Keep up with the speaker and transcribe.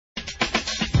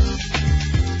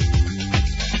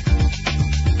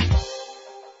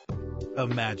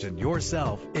Imagine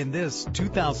yourself in this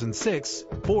 2006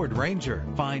 Ford Ranger.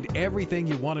 Find everything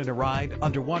you want in a ride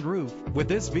under one roof with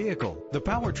this vehicle. The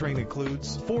powertrain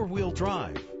includes four-wheel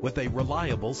drive with a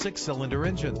reliable 6-cylinder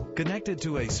engine connected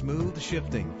to a smooth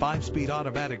shifting 5-speed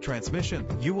automatic transmission.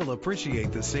 You will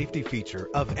appreciate the safety feature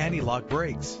of anti-lock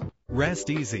brakes. Rest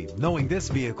easy knowing this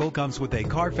vehicle comes with a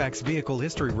Carfax Vehicle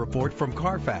History Report from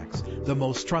Carfax, the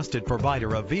most trusted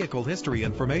provider of vehicle history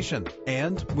information.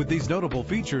 And with these notable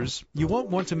features, you won't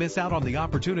want to miss out on the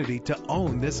opportunity to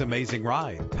own this amazing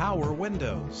ride. Power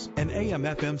windows, an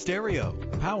AM/FM stereo,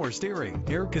 power steering,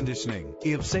 air conditioning.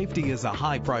 If safety is a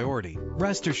high priority,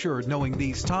 rest assured knowing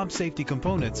these top safety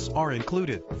components are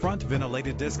included: front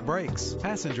ventilated disc brakes,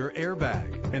 passenger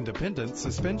airbag, independent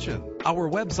suspension. Our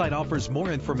website offers more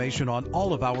information on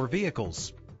all of our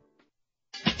vehicles.